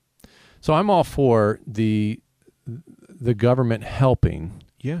So I'm all for the government helping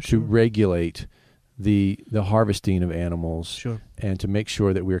to regulate the harvesting of animals and to make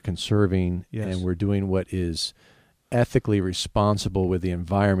sure that we're conserving and we're doing what is ethically responsible with the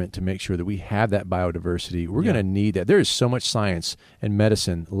environment to make sure that we have that biodiversity. We're going to need that. There is so much science and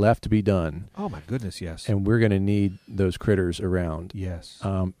medicine left to be done. Oh, my goodness, yes. And we're going to need those critters around. Yes.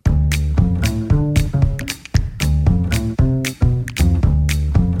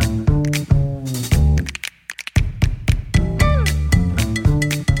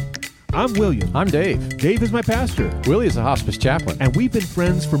 I'm William. I'm Dave. Dave is my pastor. Willie is a hospice chaplain. And we've been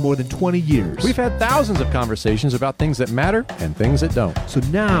friends for more than 20 years. We've had thousands of conversations about things that matter and things that don't. So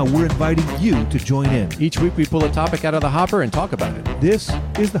now we're inviting you to join in. Each week we pull a topic out of the hopper and talk about it. This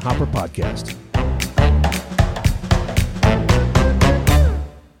is the Hopper Podcast.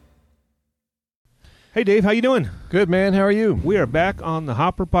 Hey, Dave, how you doing? Good, man. How are you? We are back on the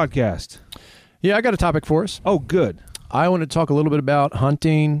Hopper Podcast. Yeah, I got a topic for us. Oh, good. I want to talk a little bit about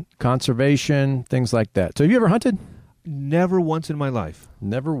hunting, conservation, things like that. So have you ever hunted? Never once in my life.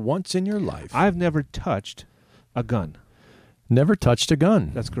 Never once in your life? I've never touched a gun. Never touched a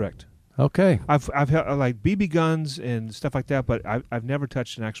gun? That's correct. Okay. I've had like BB guns and stuff like that, but I've never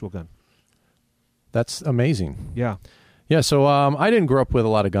touched an actual gun. That's amazing. Yeah. Yeah, so I didn't grow up with a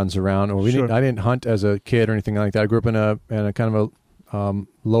lot of guns around, or I didn't hunt as a kid or anything like that. I grew up in a kind of a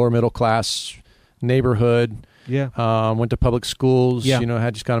lower middle class neighborhood. Yeah. Went to public schools. Yeah.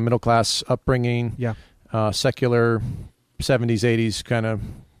 Had just kind of middle class upbringing. Yeah. Secular 70s, 80s kind of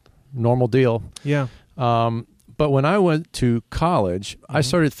normal deal. Yeah. But when I went to college, I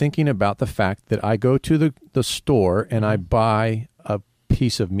started thinking about the fact that I go to the store and I buy a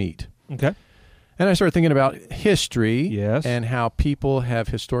piece of meat. Okay. And I started thinking about history. Yes. And how people have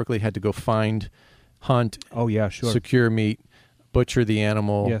historically had to go find, hunt, secure meat, butcher the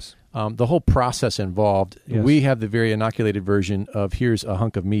animal. Yes. The whole process involved. Yes. We have the very inoculated version of here's a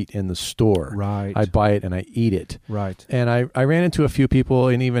hunk of meat in the store. Right. I buy it and I eat it. Right. And I ran into a few people,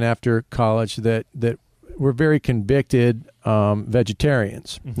 and even after college, that were very convicted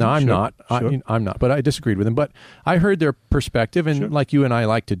vegetarians. Now, I'm not. I'm not, but I disagreed with them. But I heard their perspective, and like you and I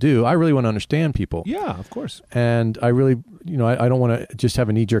like to do, I really want to understand people. Yeah, of course. And I really, I don't want to just have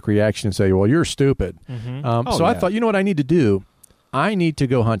a knee-jerk reaction and say, well, you're stupid. So I thought, you know what I need to do? I need to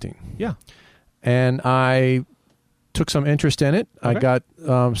go hunting. Yeah. And I took some interest in it. Okay. I got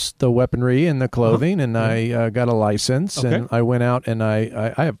the weaponry and the clothing, and I got a license, and I went out, and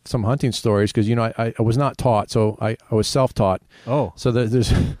I have some hunting stories because, I was not taught, so I was self-taught. Oh. So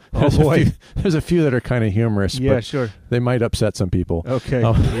there's a few that are kind of humorous. Yeah, but sure. They might upset some people. Okay.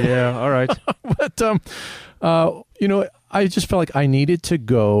 Yeah, all right. But, I just felt like I needed to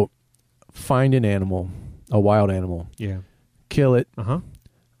go find an animal, a wild animal. Yeah. Kill it.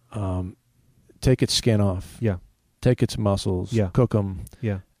 Take its skin off. Yeah. Take its muscles. Yeah. Cook them.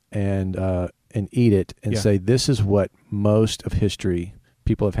 Yeah. And eat it and say, this is what most of history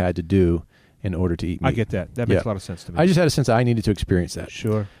people have had to do in order to eat meat. I get that. That makes a lot of sense to me. I just had a sense that I needed to experience that.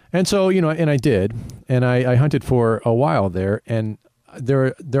 Sure. And so, and I did. And I hunted for a while there. And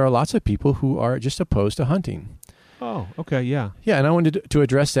there are lots of people who are just opposed to hunting. Oh, okay, yeah. Yeah, and I wanted to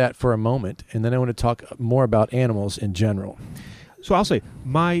address that for a moment. And then I want to talk more about animals in general. So I'll say,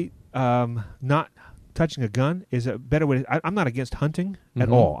 my not touching a gun is a better way. I'm not against hunting at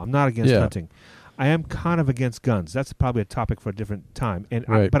all. I'm not against hunting. I am kind of against guns. That's probably a topic for a different time. And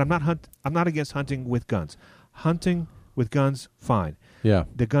but I'm not against hunting with guns. Hunting with guns, fine. Yeah.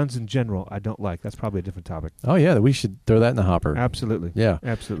 The guns in general, I don't like. That's probably a different topic. Oh yeah, we should throw that in the hopper. Absolutely. Yeah.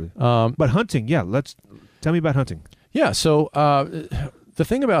 Absolutely. But hunting, tell me about hunting. Yeah. So the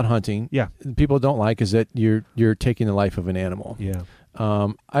thing about hunting, people don't like is that you're taking the life of an animal. Yeah.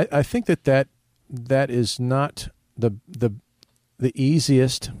 I think that is not the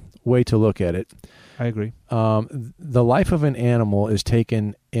easiest way to look at it. I agree. The life of an animal is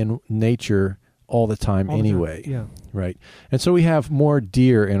taken in nature all the time anyway. Yeah. Right. And so we have more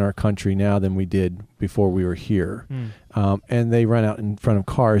deer in our country now than we did before we were here. And they run out in front of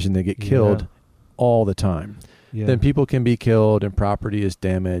cars and they get killed all the time. Yeah. Then people can be killed and property is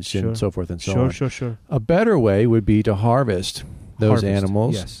damaged and so forth and so on. Sure. A better way would be to harvest those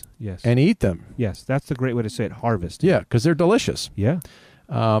animals and eat them. Yes, that's the great way to say it, harvest. Yeah, because they're delicious. Yeah.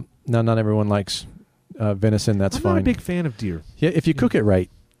 Now, not everyone likes venison. That's fine. I'm not a big fan of deer. Yeah, if you cook it right,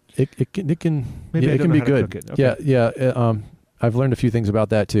 it can be good. Cook it. Okay. Yeah. I've learned a few things about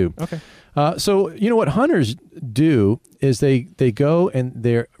that too. Okay. So what hunters do is they go and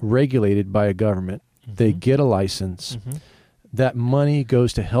they're regulated by a government. They get a license. that money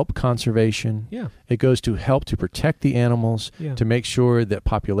goes to help conservation. Yeah. It goes to help to protect the animals, to make sure that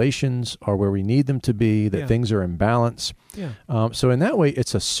populations are where we need them to be, that things are in balance. Yeah. So in that way,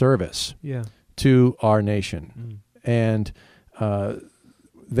 it's a service to our nation. And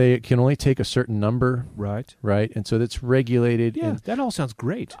they can only take a certain number. Right. Right. And so that's regulated. Yeah, that all sounds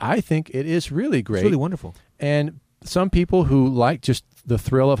great. I think it is really great. It's really wonderful. And some people who like just the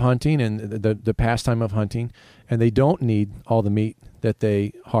thrill of hunting and the pastime of hunting, and they don't need all the meat that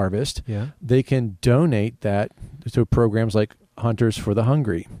they harvest, they can donate that to programs like Hunters for the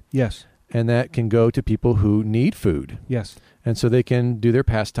Hungry. Yes. And that can go to people who need food. Yes. And so they can do their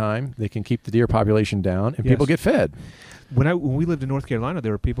pastime, they can keep the deer population down, and people get fed. When we lived in North Carolina,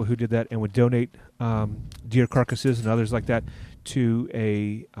 there were people who did that and would donate deer carcasses and others like that to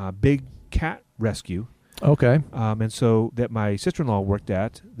a big cat rescue. Okay. And so that my sister-in-law worked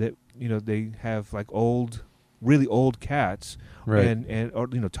at, that they have like really old cats, right, and or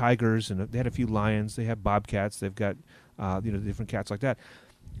tigers, and they had a few lions. They have bobcats. They've got different cats like that,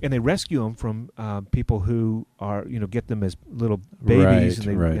 and they rescue them from people who are get them as little babies,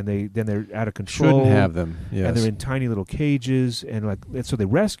 and they're out of control. Shouldn't have them. Yes. And they're in tiny little cages, and so they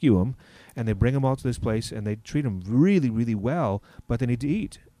rescue them, and they bring them all to this place, and they treat them really, really well, but they need to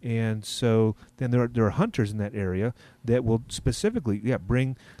eat. And so then there are hunters in that area that will specifically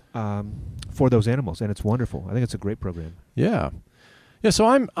bring for those animals, and it's wonderful. I think it's a great program. Yeah.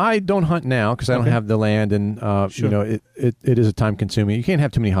 So I don't hunt now because I don't have the land, and it is a time consuming. You can't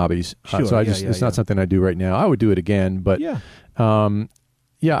have too many hobbies. Sure. So it's not something I do right now. I would do it again, but but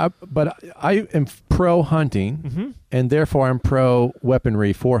I am pro hunting, and therefore I'm pro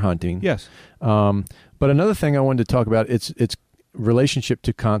weaponry for hunting. Yes. But another thing I wanted to talk about it's relationship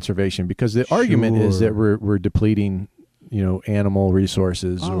to conservation, because the argument is that we're depleting animal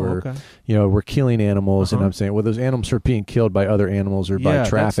resources, or we're killing animals, and I'm saying, well, those animals are being killed by other animals or by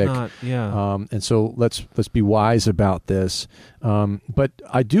traffic. And so let's be wise about this. But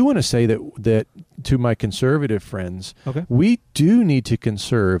I do want to say that to my conservative friends, we do need to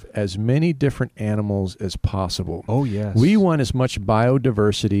conserve as many different animals as possible. Oh, yes. We want as much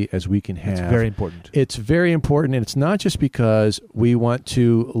biodiversity as we can have. It's very important. It's very important, and it's not just because we want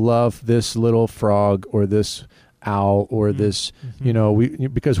to love this little frog or this owl or this,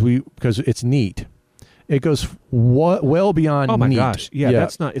 because it's neat. It goes well beyond neat. Oh my gosh! Yeah,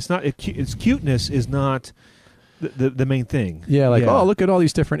 that's not. It's not. Its cuteness is not the main thing. Yeah, oh, look at all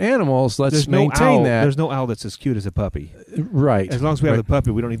these different animals. Let's maintain that. There's no owl that's as cute as a puppy. Right. As long as we have the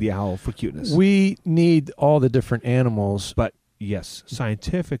puppy, we don't need the owl for cuteness. We need all the different animals, but yes,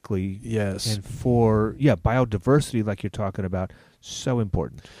 scientifically, yes, and for biodiversity, like you're talking about. So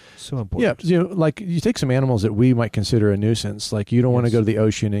important. Yeah, you take some animals that we might consider a nuisance. Like you don't want to go to the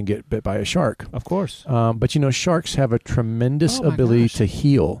ocean and get bit by a shark. Of course. But sharks have a tremendous ability to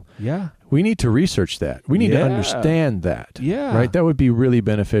heal. Yeah. We need to research that. We need to understand that. Yeah. Right? That would be really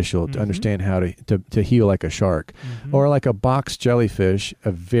beneficial to understand how to heal like a shark. Or like a box jellyfish,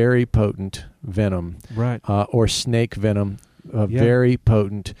 a very potent venom. Right. Or snake venom, very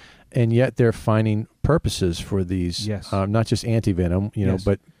potent. And yet they're finding purposes for these, not just anti-venom,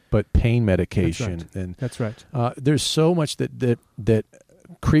 but pain medication. That's right. There's so much that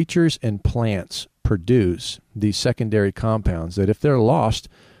creatures and plants produce, these secondary compounds, that if they're lost,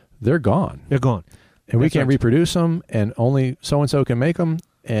 they're gone. They're gone. And we can't reproduce them, and only so-and-so can make them,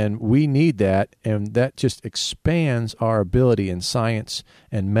 and we need that, and that just expands our ability in science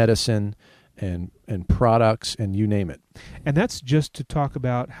and medicine and products, and you name it. And that's just to talk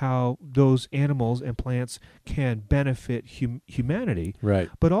about how those animals and plants can benefit humanity. Right.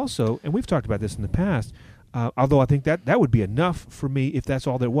 But also, and we've talked about this in the past, although I think that would be enough for me if that's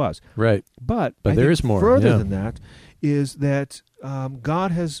all there was. Right. But there is more. Further than that is that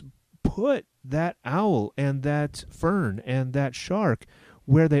God has put that owl and that fern and that shark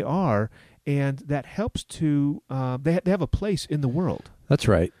where they are, and that helps to, they have a place in the world. That's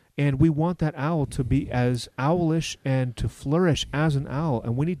right. And we want that owl to be as owlish and to flourish as an owl.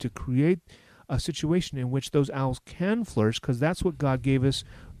 And we need to create a situation in which those owls can flourish, because that's what God gave us,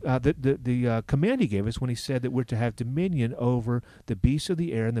 the command He gave us when He said that we're to have dominion over the beasts of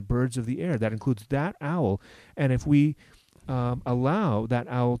the air and the birds of the air. That includes that owl. And if we allow that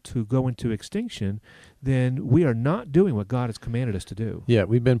owl to go into extinction, then we are not doing what God has commanded us to do. Yeah,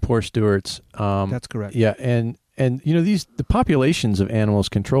 we've been poor stewards. That's correct. Yeah, and And the populations of animals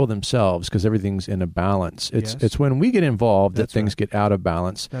control themselves because everything's in a balance. It's when we get involved that things get out of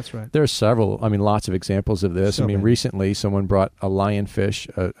balance. That's right. There are several, lots of examples of this. Recently someone brought a lionfish,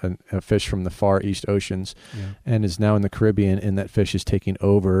 a fish from the far East Oceans, and is now in the Caribbean, and that fish is taking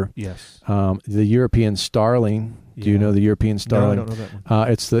over. Yes. The European starling. Do you know the European starling? No, I don't know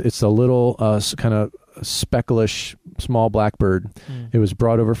that one. It's a little kind of specklish small blackbird. It was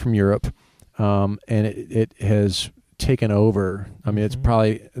brought over from Europe. And it has taken over. It's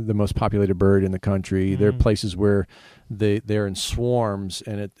probably the most populated bird in the country. There are places where they're in swarms,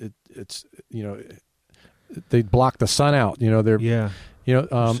 and it's they block the sun out.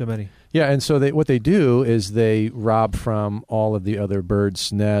 So many. Yeah, and so what they do is they rob from all of the other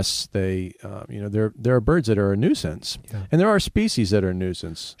birds' nests. There are birds that are a nuisance, and there are species that are a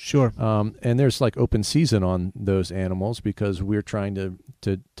nuisance. Sure. And there's like open season on those animals because we're trying to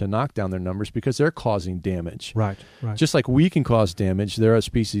knock down their numbers because they're causing damage. Right. Just like we can cause damage, there are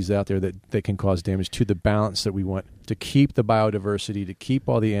species out there that can cause damage to the balance that we want to keep the biodiversity, to keep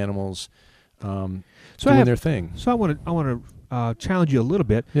all the animals doing their thing. So I want to challenge you a little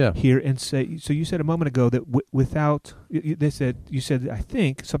bit here and say. So you said a moment ago that you said I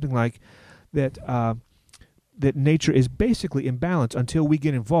think something like that. That nature is basically in balance until we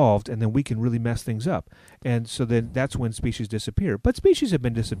get involved, and then we can really mess things up. And so then that's when species disappear. But species have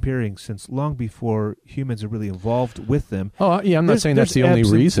been disappearing since long before humans are really involved with them. Oh, yeah, I'm not saying that's the only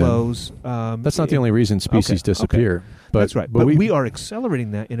reason. That's not the only reason species disappear. Okay. But, that's right. But we are accelerating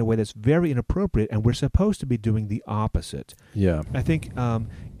that in a way that's very inappropriate, and we're supposed to be doing the opposite. Yeah. I think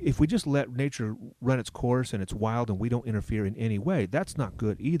if we just let nature run its course and it's wild and we don't interfere in any way, that's not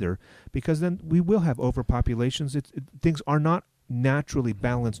good either, because then we will have overpopulations. Things are not naturally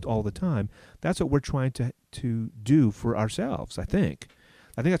balanced all the time. That's what we're trying to do for ourselves, I think.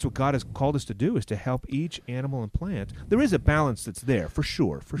 I think that's what God has called us to do, is to help each animal and plant. There is a balance that's there, for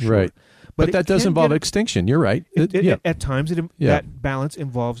sure. Right. But that does involve extinction. You're right. At times, that balance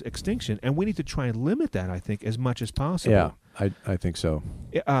involves extinction, and we need to try and limit that, I think, as much as possible. Yeah, I think so.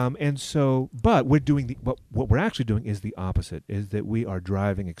 But we're doing what we're actually doing is the opposite, is that we are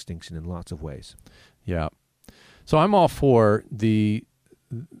driving extinction in lots of ways. Yeah. So I'm all for the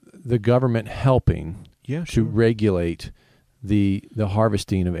government helping to regulate the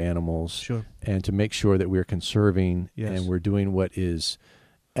harvesting of animals, and to make sure that we're conserving and we're doing what is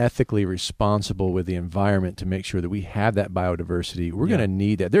ethically responsible with the environment to make sure that we have that biodiversity. We're going to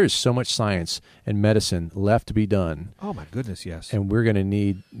need that. There is so much science and medicine left to be done. Oh my goodness, yes. And we're going to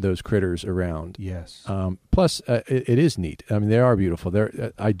need those critters around. Yes. Plus, it is neat. They are beautiful.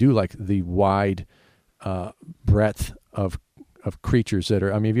 I do like the wide breadth of creatures that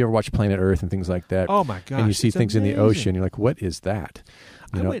are. Have you ever watched Planet Earth and things like that? Oh my gosh! And you see things amazing. In the ocean. You're like, what is that?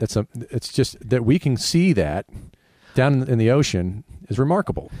 It's just that we can see that down in the ocean is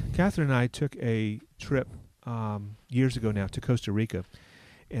remarkable. Catherine and I took a trip years ago now to Costa Rica,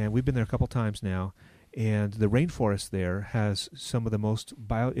 and we've been there a couple times now. And the rainforest there has some of the most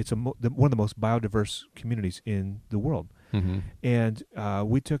one of the most biodiverse communities in the world. Mm-hmm. And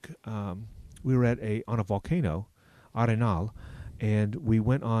we were on a volcano, Arenal, and we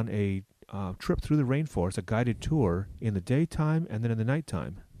went on a trip through the rainforest, a guided tour in the daytime and then in the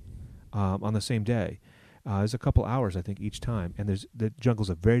nighttime on the same day. There's a couple hours, I think, each time, and the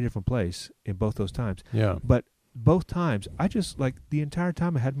jungle's a very different place in both those times. Yeah. But both times, I just, the entire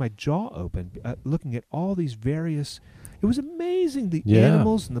time I had my jaw open, looking at all these various. It was amazing, the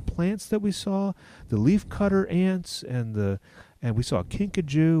animals and the plants that we saw, the leafcutter ants, and we saw a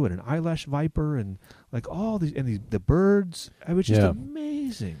kinkajou and an eyelash viper, and all these, and the birds. It was just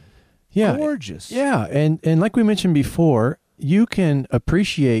amazing. Yeah. Gorgeous. Yeah, and like we mentioned before, you can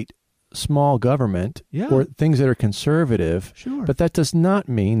appreciate small government or things that are conservative, but that does not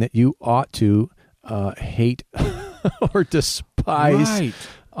mean that you ought to hate or despise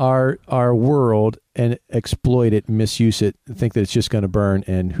our world and exploit it, misuse it, think that it's just going to burn,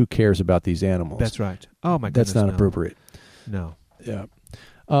 and who cares about these animals? That's right. Oh my goodness, that's not appropriate. No. Yeah.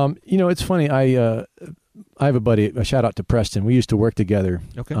 It's funny. I have a buddy. A shout out to Preston. We used to work together.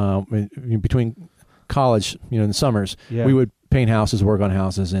 Okay. Between college, in the summers, we would paint houses, work on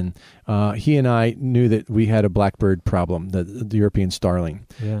houses, and he and I knew that we had a blackbird problem, the European starling.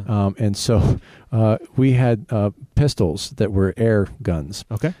 Yeah. And so we had pistols that were air guns.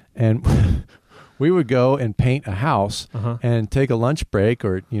 Okay. And we would go and paint a house and take a lunch break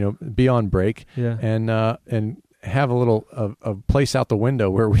or be on break and have a little a place out the window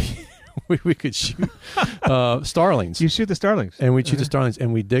where we could shoot starlings. You shoot the starlings, and we'd shoot the starlings,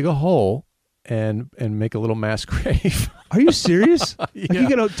 and we dig a hole Yeah. And make a little mass grave. Are you serious? Yeah. Like you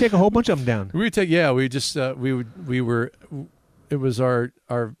gotta take a whole bunch of them down. We would take. Yeah, we just we were. It was our.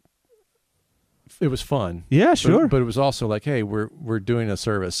 It was fun. Yeah, sure. But it was also like, hey, we're doing a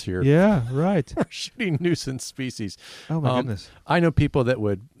service here. Yeah, right. We're shooting nuisance species. Oh my goodness. I know people that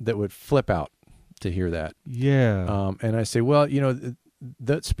would flip out to hear that. Yeah. And I say, well,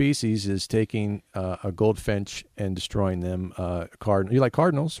 that species is taking a goldfinch and destroying them. You like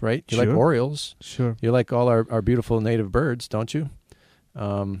cardinals, right? You like orioles. Sure. You like all our beautiful native birds, don't you?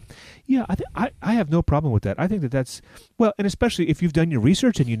 Yeah, I have no problem with that. I think that's, well, and especially if you've done your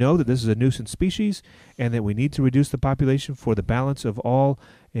research and you know that this is a nuisance species and that we need to reduce the population for the balance of all,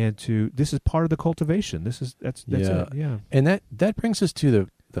 and this is part of the cultivation. That's it. Yeah. And that brings us to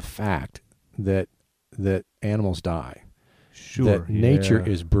the fact that animals die. Sure. That nature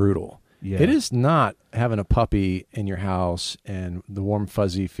is brutal. Yeah. It is not having a puppy in your house and the warm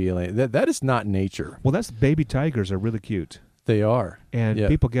fuzzy feeling. That is not nature. Well, baby tigers are really cute. They are. And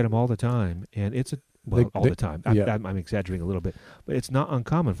people get them all the time. And it's all the time. Yeah. I'm exaggerating a little bit. But it's not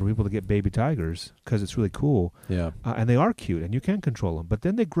uncommon for people to get baby tigers because it's really cool. Yeah. And they are cute and you can control them. But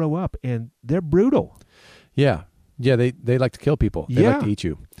then they grow up and they're brutal. Yeah. Yeah, they like to kill people. They like to eat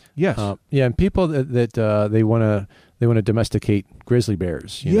you. Yes. And people that they want to domesticate grizzly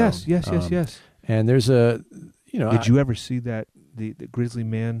bears. Yes. And there's a, Did you ever see that the grizzly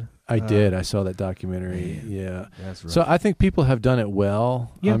man? I did. I saw that documentary. Man, yeah. That's right. So I think people have done it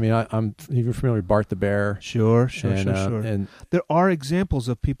well. Yeah. I mean, I'm even familiar with Bart the Bear. Sure. And there are examples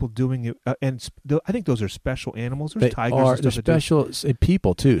of people doing it, and I think those are special animals. There's tigers. They're special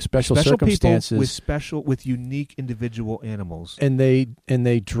people too. Special circumstances. People with unique individual animals. And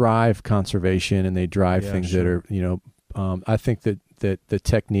they drive conservation and they drive things that are I think that the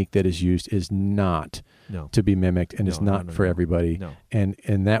technique that is used is not to be mimicked and is not for everybody. No. And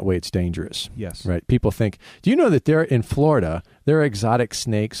in that way, it's dangerous. Yes. Right. People think, do you know that in Florida, there are exotic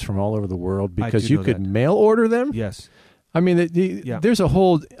snakes from all over the world because you could mail order them? Yes. I mean, there's a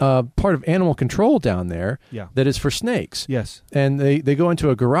whole part of animal control down there that is for snakes. Yes. And they go into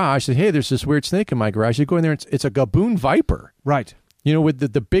a garage, say, hey, there's this weird snake in my garage. They go in there, and it's a gaboon viper. Right. With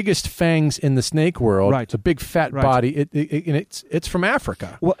the biggest fangs in the snake world, right. The big fat body, and it's from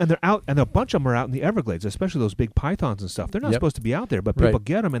Africa. Well, and they're out, and a bunch of them are out in the Everglades, especially those big pythons and stuff. They're not supposed to be out there, but people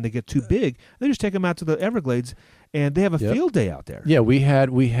get them, and they get too big. They just take them out to the Everglades, and they have a field day out there. Yeah, we're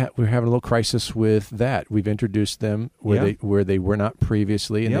having a little crisis with that. We've introduced them where they were not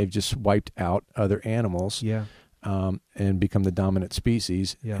previously, and they've just wiped out other animals. Yeah. And become the dominant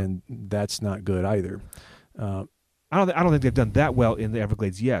species, and that's not good either. I don't think they've done that well in the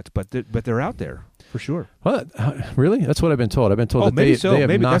Everglades yet, but they're out there for sure. Well, really? That's what I've been told. I've been told that they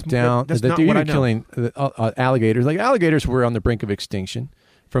have knocked down, that they're even killing alligators. Like alligators were on the brink of extinction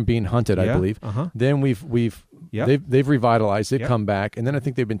from being hunted, I believe. Uh-huh. Then they've revitalized. They've come back, and then I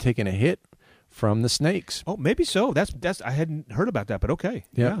think they've been taking a hit from the snakes. Oh, maybe so. That's I hadn't heard about that, but okay.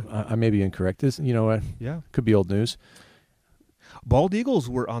 Yeah. I may be incorrect. This could be old news. Bald eagles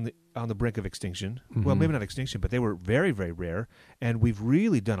were on the brink of extinction. Mm-hmm. Well, maybe not extinction, but they were very, very rare, and we've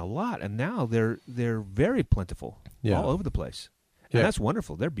really done a lot. And now they're very plentiful all over the place, and that's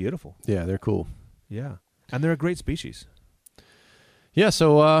wonderful. They're beautiful. Yeah, they're cool. Yeah, and they're a great species. Yeah,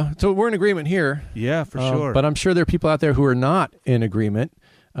 so we're in agreement here. Yeah, for sure. But I'm sure there are people out there who are not in agreement,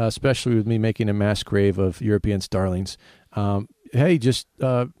 especially with me making a mass grave of European starlings. Hey, just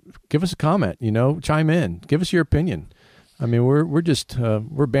give us a comment. Chime in. Give us your opinion. I mean, we're just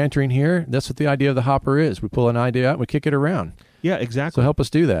we're bantering here. That's what the idea of the hopper is. We pull an idea out and we kick it around. Yeah, exactly. So help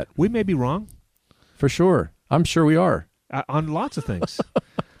us do that. We may be wrong. For sure. I'm sure we are. On lots of things.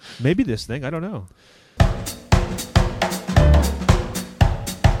 Maybe this thing. I don't know.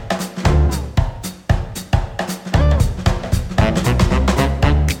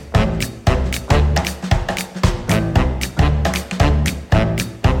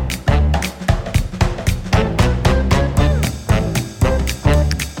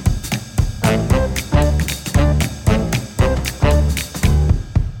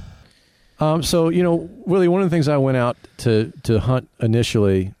 So, Willie, one of the things I went out to hunt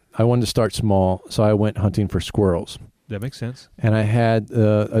initially, I wanted to start small, so I went hunting for squirrels. That makes sense. And I had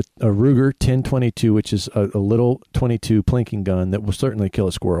a Ruger 1022, which is a little 22 plinking gun that will certainly kill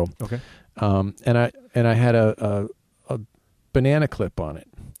a squirrel. Okay. And I had a banana clip on it,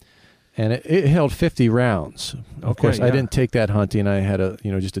 and it held 50 rounds. Of course, I didn't take that hunting. I had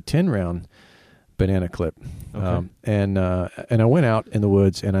just a 10-round banana clip. Okay. And I went out in the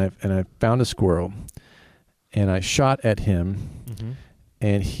woods and I found a squirrel and I shot at him,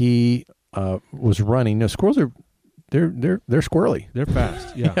 and he was running. Squirrels are squirrely. They're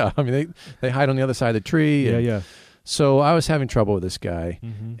fast. Yeah. Yeah. I mean, they hide on the other side of the tree. Yeah. So I was having trouble with this guy,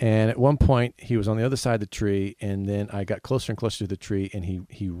 and at one point he was on the other side of the tree, and then I got closer and closer to the tree, and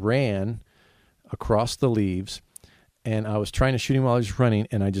he ran across the leaves, and I was trying to shoot him while he was running,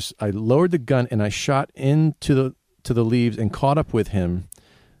 and I lowered the gun and I shot into the leaves and caught up with him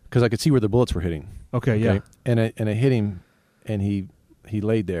because I could see where the bullets were hitting. Okay, yeah. And I hit him, and he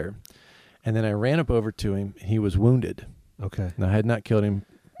laid there, and then I ran up over to him. He was wounded. Okay. And I had not killed him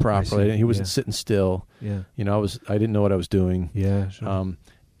properly. He wasn't sitting still. Yeah. You know, I didn't know what I was doing. Yeah, sure.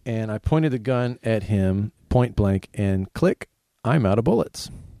 And I pointed the gun at him, point blank, and click, I'm out of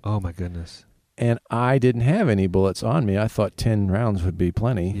bullets. Oh my goodness. And I didn't have any bullets on me. I thought 10 rounds would be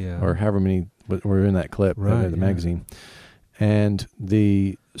plenty, or however many were in that clip, in the magazine. And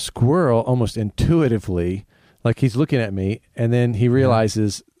the squirrel, almost intuitively, like he's looking at me, and then he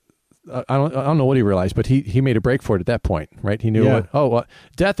realizes, I don't know what he realized, but he made a break for it at that point, right? He knew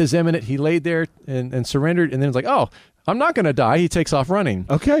death is imminent. He laid there and surrendered, and then it's like, oh, I'm not going to die. He takes off running.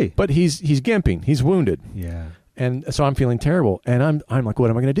 Okay. But he's gimping. He's wounded. Yeah. And so I'm feeling terrible, and I'm like, what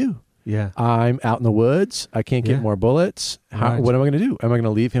am I going to do? Yeah. I'm out in the woods. I can't get more bullets. What am I going to do? Am I going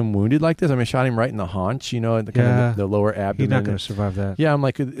to leave him wounded like this? I mean, I shot him right in the haunch, kind of the lower abdomen. He's not going to survive that. Yeah, I'm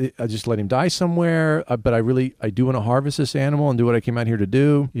like, I just let him die somewhere. But I do want to harvest this animal and do what I came out here to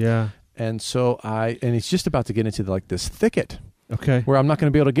do. Yeah. And so and he's just about to get into this thicket. Okay. Where I'm not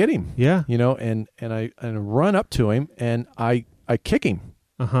going to be able to get him. Yeah. And I run up to him and I kick him.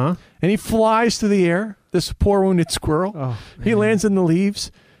 Uh-huh. And he flies through the air, this poor wounded squirrel. Oh, he lands in the leaves.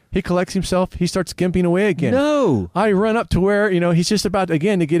 He collects himself. He starts gimping away again. No. I run up to where, he's just about,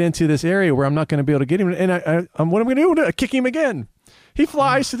 again, to get into this area where I'm not going to be able to get him. And what I'm going to do? I kick him again. He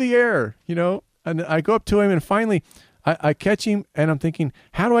flies through the air, and I go up to him, and finally I catch him, and I'm thinking,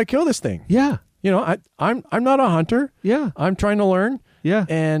 how do I kill this thing? Yeah. I'm not a hunter. Yeah. I'm trying to learn. Yeah.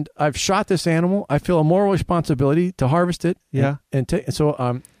 And I've shot this animal. I feel a moral responsibility to harvest it. Yeah.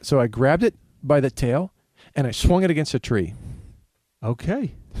 So I grabbed it by the tail, and I swung it against a tree.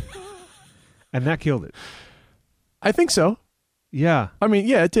 Okay. And that killed it. I think so. Yeah. I mean,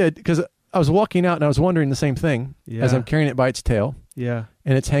 yeah, it did, because I was walking out and I was wondering the same thing as I'm carrying it by its tail. Yeah.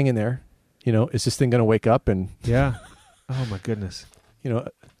 And it's hanging there. Is this thing going to wake up and... Yeah. Oh, my goodness.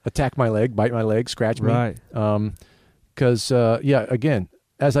 Attack my leg, bite my leg, scratch me. Right. Because, again,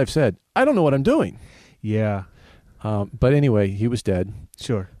 as I've said, I don't know what I'm doing. Yeah. But anyway, he was dead.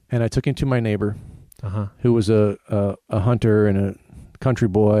 Sure. And I took him to my neighbor, who was a hunter and a country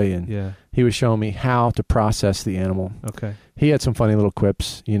boy, and he was showing me how to process the animal. Okay. He had some funny little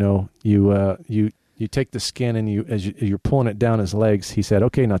quips. You take the skin, and as you're pulling it down his legs, he said,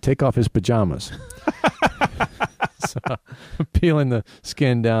 "Okay, now take off his pajamas." So peeling the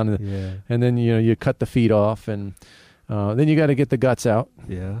skin down, and then you cut the feet off, and then you got to get the guts out.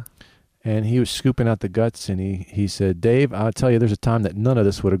 Yeah. And he was scooping out the guts, and he said, "Dave, I'll tell you, there's a time that none of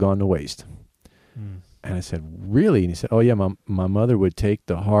this would have gone to waste." And I said, "Really?" And he said, "Oh yeah, my mother would take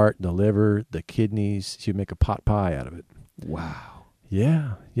the heart, the liver, the kidneys. She'd make a pot pie out of it." Wow.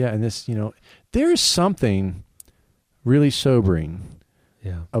 Yeah. And this, there's something really sobering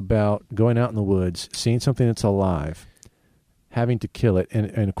about going out in the woods, seeing something that's alive, having to kill it,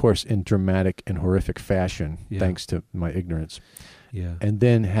 and of course in dramatic and horrific fashion, thanks to my ignorance. Yeah. And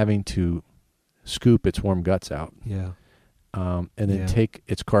then having to scoop its warm guts out. Yeah. And then take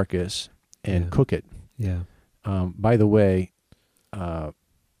its carcass and cook it. Yeah. By the way,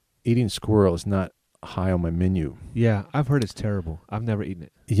 eating squirrel is not high on my menu. Yeah, I've heard it's terrible. I've never eaten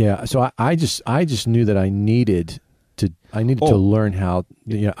it. Yeah, so I just knew that I needed to learn how.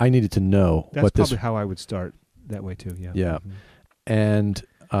 I needed to know That's what this. That's probably how I would start that way too. Yeah. Yeah, and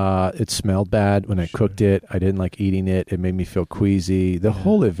it smelled bad when I cooked it. I didn't like eating it. It made me feel queasy. The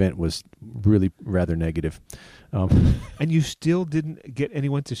whole event was really rather negative. And you still didn't get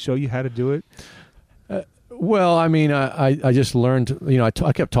anyone to show you how to do it? Well, I mean, I just learned, I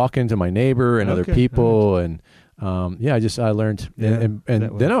kept talking to my neighbor and other people, and I learned, and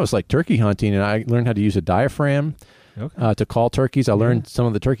then I was like turkey hunting, and I learned how to use a diaphragm to call turkeys. I learned some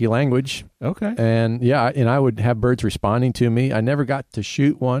of the turkey language. Okay. And and I would have birds responding to me. I never got to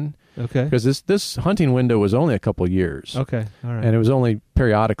shoot one. Okay. Because this hunting window was only a couple of years. Okay. All right. And it was only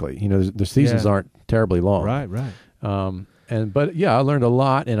periodically. The seasons aren't terribly long. Right. But I learned a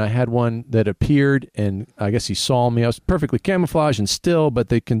lot, and I had one that appeared, and I guess he saw me. I was perfectly camouflaged and still, but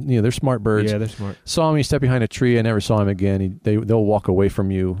they can, they're smart birds. Yeah, they're smart. Saw me, step behind a tree. I never saw him again. They'll walk away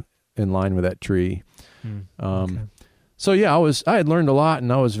from you in line with that tree. Okay. So I had learned a lot,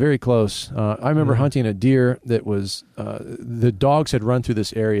 and I was very close. I remember hunting a deer that was the dogs had run through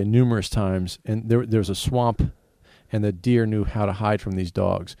this area numerous times, and there was a swamp, and the deer knew how to hide from these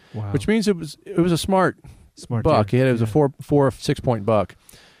dogs. Wow. Which means it was a smart buck. Deer. It was a 4 or 6 point buck,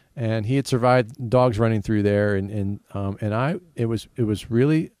 and he had survived dogs running through there, it was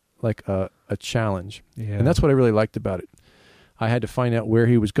really like a challenge, and that's what I really liked about it. I had to find out where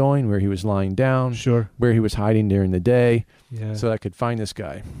he was going, where he was lying down, where he was hiding during the day, so that I could find this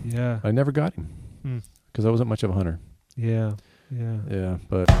guy. Yeah, I never got him because I wasn't much of a hunter. Yeah,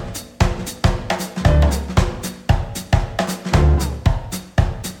 but.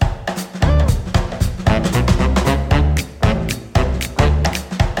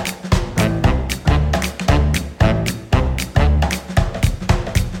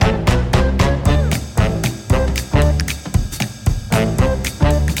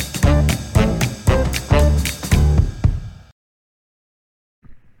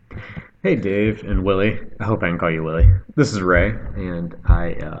 Hey, Dave and Willy. I hope I can call you Willy. This is Ray, and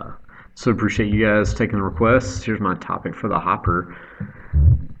I so appreciate you guys taking the requests. Here's my topic for the Hopper.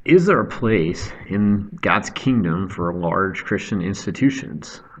 Is there a place in God's kingdom for large Christian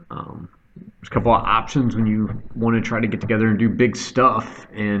institutions? There's a couple of options when you want to try to get together and do big stuff,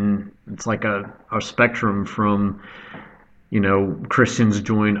 and it's like a spectrum from, Christians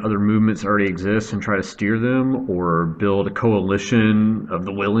join other movements that already exist and try to steer them, or build a coalition of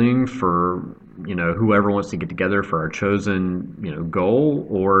the willing for, whoever wants to get together for our chosen, goal,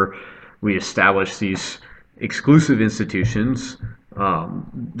 or we establish these exclusive institutions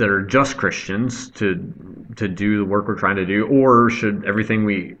that are just Christians to do the work we're trying to do, or should everything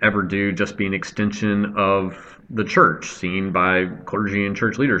we ever do just be an extension of the church, seen by clergy and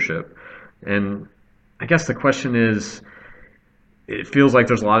church leadership? And I guess the question is, it feels like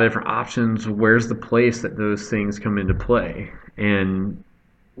there's a lot of different options. Where's the place that those things come into play? And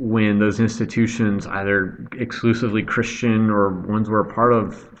when those institutions, either exclusively Christian or ones we're a part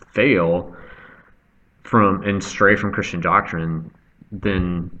of, fail and stray from Christian doctrine,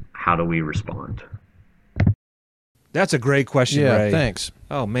 then how do we respond? That's a great question, Ray. Yeah, thanks.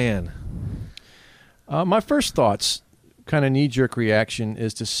 Oh, man. My first thoughts, kind of knee-jerk reaction,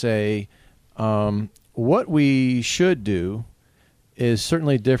 is to say what we should do is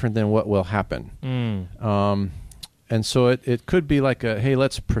certainly different than what will happen. And so it could be like hey,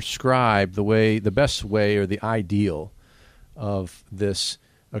 let's prescribe the best way or the ideal of this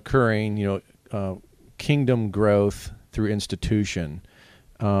occurring, kingdom growth through institution.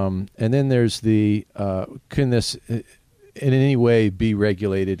 And then there's can this in any way be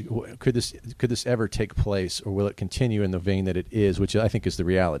regulated? Could this ever take place, or will it continue in the vein that it is, which I think is the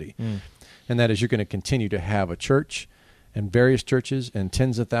reality? And that is, you're going to continue to have a church and various churches and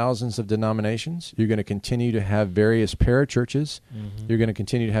tens of thousands of denominations. You're going to continue to have various parachurches. You're going to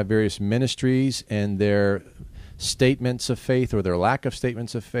continue to have various ministries and their statements of faith or their lack of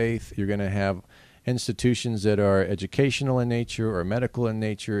statements of faith. You're going to have institutions that are educational in nature or medical in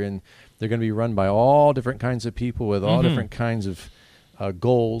nature, and they're going to be run by all different kinds of people with all different kinds of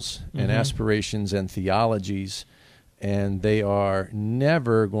goals and aspirations and theologies, and they are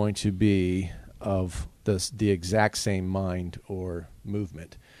never going to be of the exact same mind or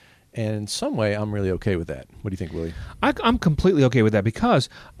movement. And in some way, I'm really okay with that. What do you think, Willy? I'm completely okay with that, because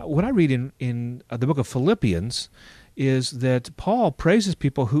what I read in the book of Philippians is that Paul praises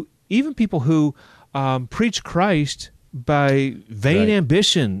people who preach Christ by vain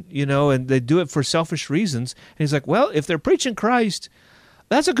ambition, and they do it for selfish reasons. And he's like, well, if they're preaching Christ,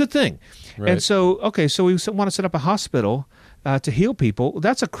 that's a good thing. Right. And so we want to set up a hospital to heal people.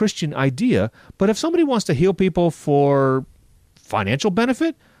 That's a Christian idea. But if somebody wants to heal people for financial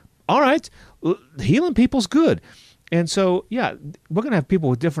benefit, all right, healing people's good. And so, yeah, we're going to have people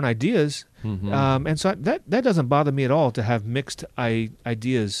with different ideas. And so that doesn't bother me at all to have mixed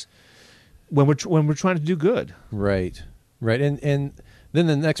ideas when we're trying to do good. Right. And then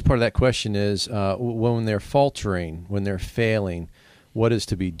the next part of that question is when they're faltering, when they're failing, what is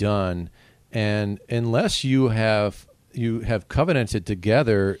to be done? And unless you have covenanted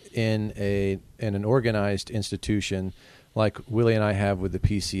together in an organized institution, like Willy and I have with the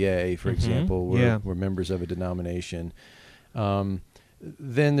PCA, for example, we're members of a denomination,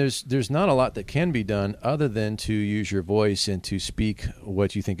 then there's not a lot that can be done other than to use your voice and to speak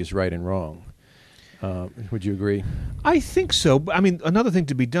what you think is right and wrong. Would you agree? I think so. I mean, another thing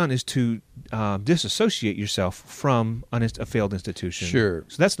to be done is to disassociate yourself from a failed institution. Sure.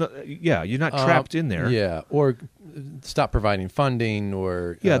 So that's not. Yeah, you're not trapped in there. Yeah, or stop providing funding,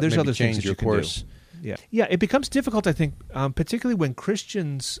 or there's maybe other change things that your you can course. do. Yeah. It becomes difficult, I think, particularly when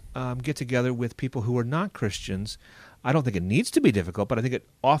Christians get together with people who are not Christians. I don't think it needs to be difficult, but I think it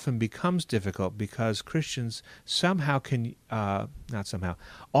often becomes difficult because Christians often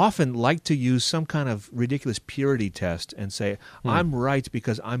like to use some kind of ridiculous purity test and say, I'm right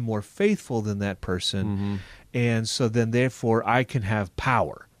because I'm more faithful than that person, and so then therefore I can have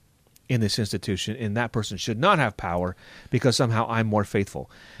power in this institution, and that person should not have power because somehow I'm more faithful.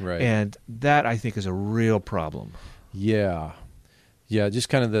 Right. And that, I think, is a real problem. Yeah. Yeah, just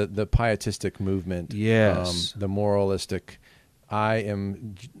kind of the pietistic movement. Yes. The moralistic, I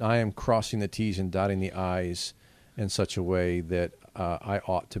am crossing the T's and dotting the I's in such a way that I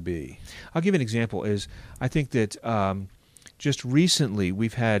ought to be. I'll give you an example. I think that just recently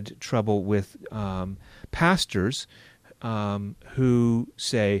we've had trouble with pastors who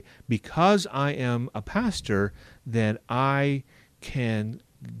say, because I am a pastor, then I can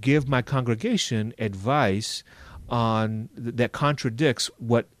give my congregation advice on that contradicts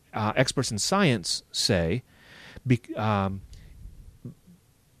what experts in science say. With the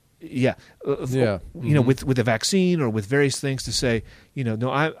vaccine or with various things, to say,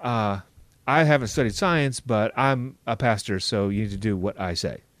 no, I haven't studied science, but I'm a pastor, so you need to do what I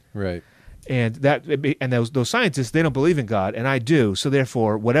say. Right. And those scientists, they don't believe in God, and I do, so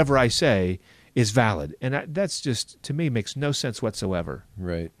therefore whatever I say is valid. And that's just, to me, makes no sense whatsoever.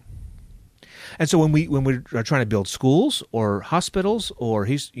 Right. And so when we're trying to build schools or hospitals, or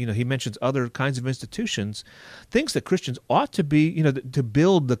he mentions other kinds of institutions, things that Christians ought to be, to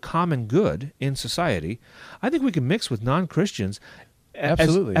build the common good in society, I think we can mix with non-Christians.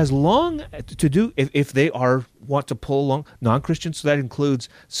 Absolutely. As long to do, if they want to pull along non-Christians, so that includes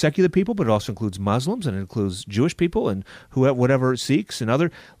secular people, but it also includes Muslims, and it includes Jewish people, and whatever, Sikhs and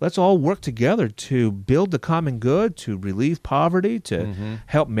other. Let's all work together to build the common good, to relieve poverty, to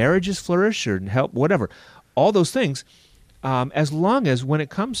help marriages flourish, or help whatever. All those things, as long as when it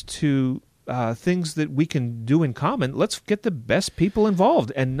comes to things that we can do in common, let's get the best people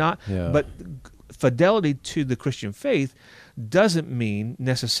involved, and not. Yeah. But fidelity to the Christian faith doesn't mean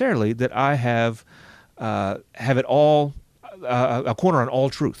necessarily that I have it all a corner on all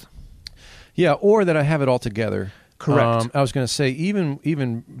truth. Yeah, or that I have it all together. Correct. I was going to say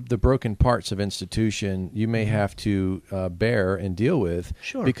even the broken parts of institution you may have to bear and deal with,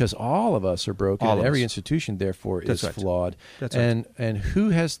 sure, because all of us are broken. All every institution, therefore, is right. flawed. That's and who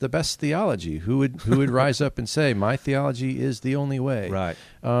has the best theology? Who would rise up and say, my theology is the only way? Right.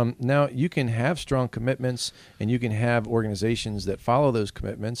 Now, you can have strong commitments, and you can have organizations that follow those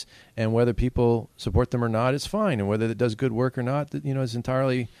commitments, and whether people support them or not is fine, and whether it does good work or not, is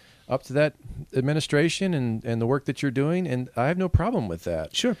entirely up to that administration and the work that you're doing, and I have no problem with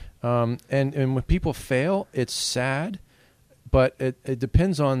that. Sure. And when people fail, it's sad, but it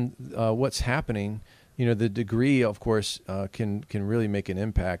depends on what's happening. The degree, of course, can really make an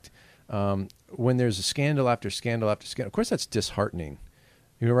impact. When there's a scandal after scandal after scandal, of course, that's disheartening.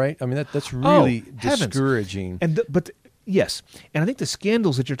 You're right. I mean, that's really discouraging. Yes, and I think the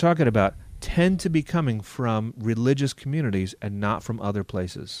scandals that you're talking about tend to be coming from religious communities and not from other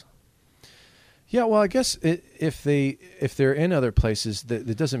places. Yeah, well, I guess if they're in other places,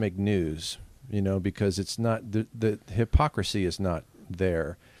 that doesn't make news, because it's not the hypocrisy is not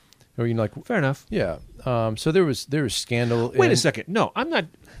there. Or fair enough. Yeah. So there was scandal. Wait a second. No, I'm not.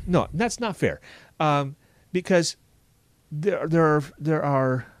 No, that's not fair. Because there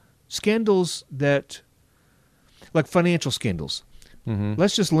are scandals that, like financial scandals. Mm-hmm.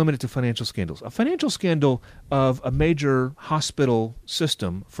 Let's just limit it to financial scandals. A financial scandal of a major hospital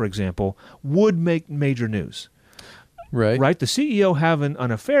system, for example, would make major news. Right. Right? The CEO having an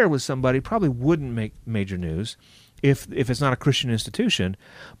affair with somebody probably wouldn't make major news if it's not a Christian institution,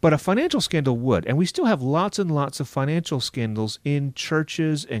 but a financial scandal would. And we still have lots and lots of financial scandals in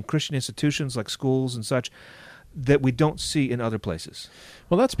churches and Christian institutions like schools and such that we don't see in other places.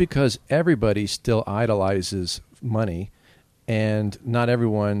 Well, that's because everybody still idolizes money, and not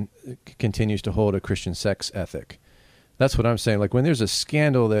everyone continues to hold a Christian sex ethic. That's what I'm saying. Like when there's a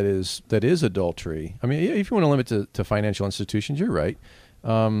scandal that is adultery. I mean, if you want to limit to financial institutions, you're right.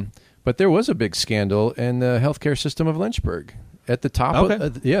 But there was a big scandal in the healthcare system of Lynchburg at the top. Okay.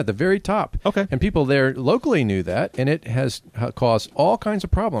 The very top. Okay. And people there locally knew that, and it has caused all kinds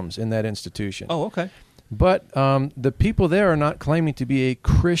of problems in that institution. Oh, okay. But the people there are not claiming to be a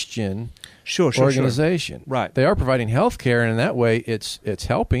Christian organization. Sure. Right. They are providing health care, and in that way it's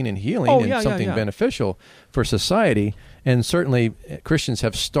helping and healing something beneficial for society. And certainly Christians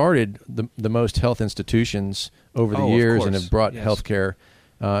have started the most health institutions over the years and have brought health care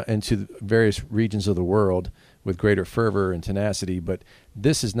into various regions of the world with greater fervor and tenacity. But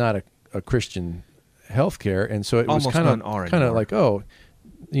this is not a Christian health care, and so it was kind of like,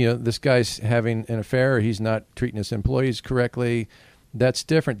 this guy's having an affair, or he's not treating his employees correctly. That's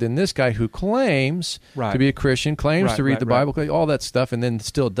different than this guy who claims to be a Christian, claims to read the Bible, all that stuff, and then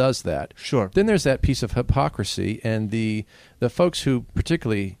still does that. Sure. Then there's that piece of hypocrisy, and the folks who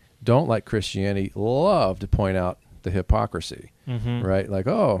particularly don't like Christianity love to point out the hypocrisy, right? Like,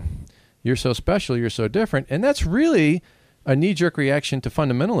 oh, you're so special, you're so different, and that's really a knee-jerk reaction to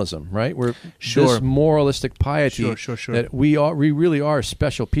fundamentalism, right? We're this moralistic piety that we really are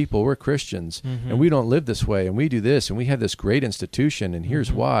special people. We're Christians, and we don't live this way, and we do this, and we have this great institution, and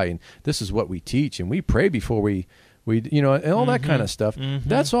here's why, and this is what we teach, and we pray before we and all that kind of stuff.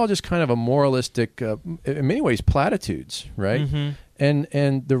 That's all just kind of a moralistic, in many ways, platitudes, right?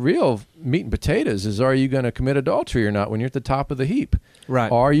 And the real meat and potatoes is: are you going to commit adultery or not when you're at the top of the heap?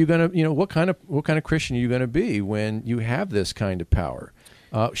 Right. Are you going to, what kind of Christian are you going to be when you have this kind of power?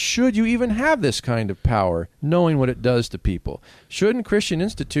 Should you even have this kind of power, knowing what it does to people? Shouldn't Christian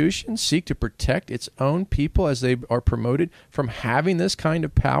institutions seek to protect its own people as they are promoted from having this kind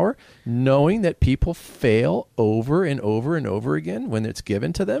of power, knowing that people fail over and over and over again when it's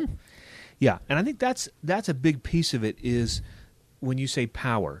given to them? Yeah, and I think that's a big piece of it is when you say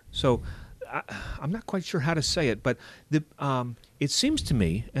power. So I'm not quite sure how to say it, but it seems to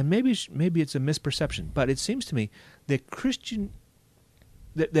me, and maybe it's a misperception, but it seems to me that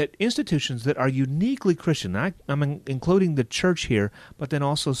that institutions that are uniquely Christian, I'm including the church here, but then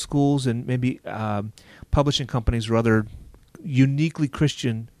also schools and maybe publishing companies or other uniquely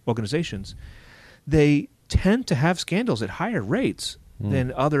Christian organizations, they tend to have scandals at higher rates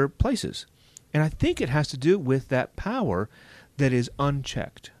than other places. And I think it has to do with that power that is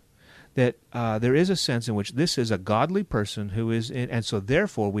unchecked. That there is a sense in which this is a godly person who is in, and so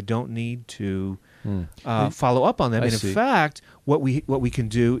therefore we don't need to follow up on them. And in fact, what we can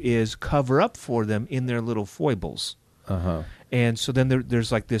do is cover up for them in their little foibles. And so then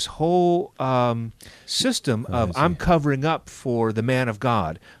there's like this whole system of I'm covering up for the man of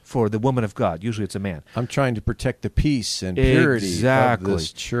God, for the woman of God. Usually it's a man. I'm trying to protect the peace and purity of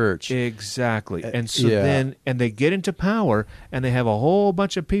this church. Exactly. And so then they get into power, and they have a whole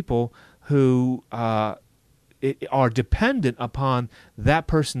bunch of people who are dependent upon that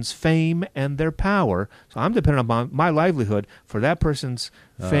person's fame and their power. So I'm dependent upon my livelihood for that person's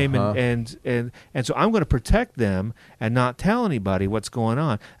fame, and so I'm going to protect them and not tell anybody what's going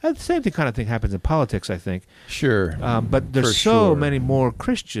on. And the same kind of thing happens in politics, I think. Sure. But there's so many more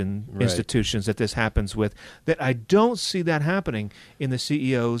Christian institutions that this happens with that I don't see that happening in the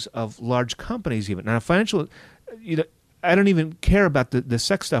CEOs of large companies even. Now, financial, I don't even care about the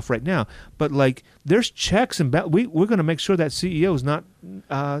sex stuff right now, but like there's checks and we're going to make sure that CEO is not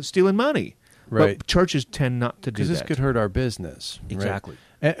stealing money. Right. But churches tend not to do that. Because this could hurt our business. Exactly.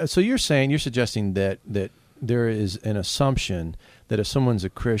 Right? So you're suggesting that there is an assumption that if someone's a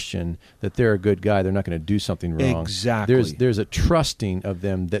Christian, that they're a good guy, they're not going to do something wrong. Exactly. There's a trusting of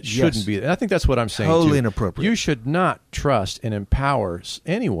them that shouldn't be. And I think that's what I'm saying. Totally inappropriate. You should not trust and empower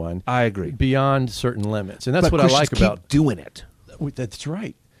anyone. I agree. Beyond certain limits, and that's but what I like about doing it. That's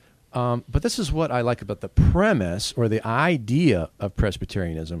right. But this is what I like about the premise or the idea of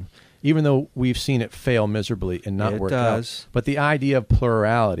Presbyterianism. Even though we've seen it fail miserably and not work out. But the idea of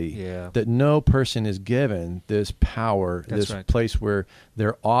plurality, that no person is given this power, place where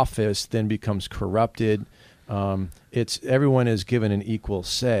their office then becomes corrupted. Everyone is given an equal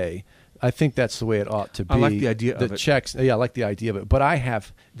say. I think that's the way it ought to be. I like the idea of it. Checks, I like the idea of it. But I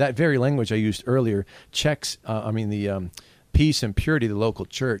have that very language I used earlier, checks, the peace and purity of the local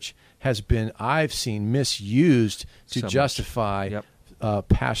church has been, I've seen, misused to justify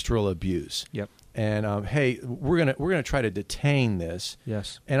pastoral abuse. Yep. And hey, we're gonna try to detain this.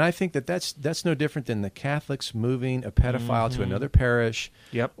 Yes. And I think that's no different than the Catholics moving a pedophile to another parish.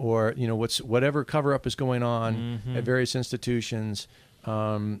 Yep. Or whatever cover up is going on at various institutions.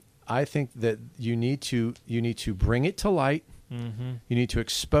 I think that you need to bring it to light. You need to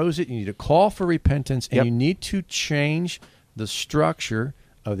expose it. You need to call for repentance, and you need to change the structure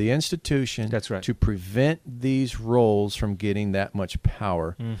of the institution to prevent these roles from getting that much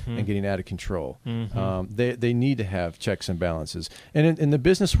power and getting out of control. They need to have checks and balances. And in the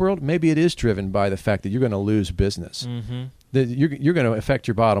business world, maybe it is driven by the fact that you're going to lose business. That you're going to affect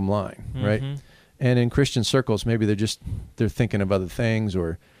your bottom line, right? And in Christian circles, maybe they're thinking of other things,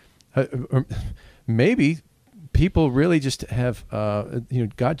 or maybe people really just have,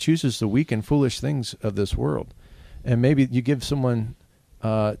 God chooses the weak and foolish things of this world. And maybe you give someone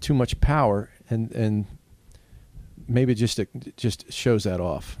too much power, and maybe it just shows that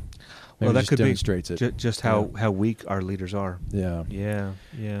off. Maybe that could demonstrates be just how weak our leaders are. Yeah. Yeah.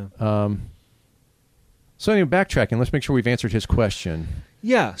 So anyway, backtracking, let's make sure we've answered his question.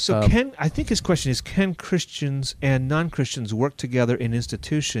 Yeah, so I think his question is, can Christians and non-Christians work together in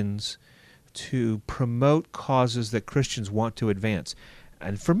institutions to promote causes that Christians want to advance?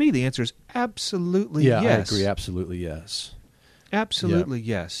 And for me, the answer is absolutely yes. Yeah, I agree, absolutely yes. Absolutely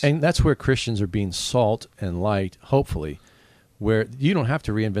yes. And that's where Christians are being salt and light, hopefully, where you don't have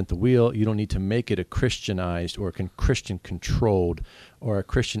to reinvent the wheel. You don't need to make it a Christianized or a Christian-controlled or a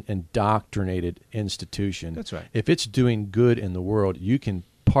Christian-indoctrinated institution. That's right. If it's doing good in the world, you can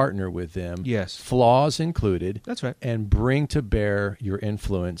partner with them, yes, flaws included. That's right. And bring to bear your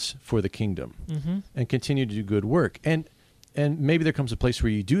influence for the kingdom and continue to do good work. And maybe there comes a place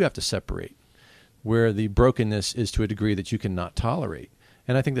where you do have to separate, where the brokenness is to a degree that you cannot tolerate.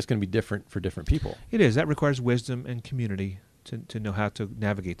 And I think that's going to be different for different people. It is. That requires wisdom and community to know how to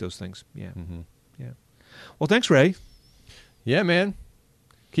navigate those things. Yeah. Yeah. Well, thanks, Ray. Yeah, man.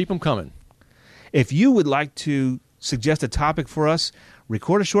 Keep them coming. If you would like to suggest a topic for us,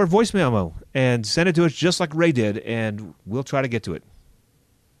 record a short voice memo and send it to us just like Ray did, and we'll try to get to it.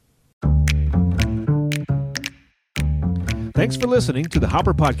 Thanks for listening to the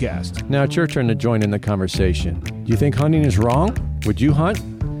Hopper Podcast. Now it's your turn to join in the conversation. Do you think hunting is wrong? Would you hunt?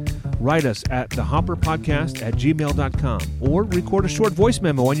 Write us at thehopperpodcast@gmail.com or record a short voice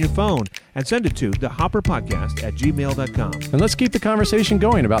memo on your phone and send it to thehopperpodcast@gmail.com. And let's keep the conversation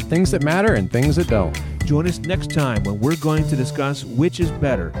going about things that matter and things that don't. Join us next time when we're going to discuss which is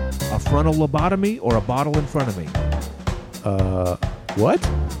better, a frontal lobotomy or a bottle in front of me. What?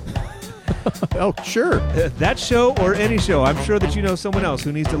 Oh, sure. That show or any show. I'm sure that you know someone else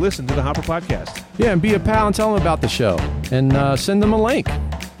who needs to listen to the Hopper Podcast. Yeah, and be a pal and tell them about the show. And send them a link.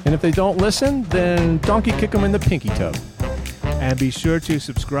 And if they don't listen, then donkey kick them in the pinky toe. And be sure to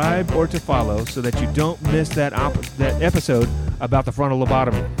subscribe or to follow so that you don't miss that episode about the frontal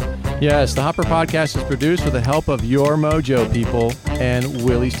lobotomy. Yes, the Hopper Podcast is produced with the help of your mojo people and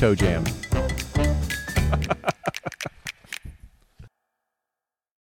Willy's Toe Jam.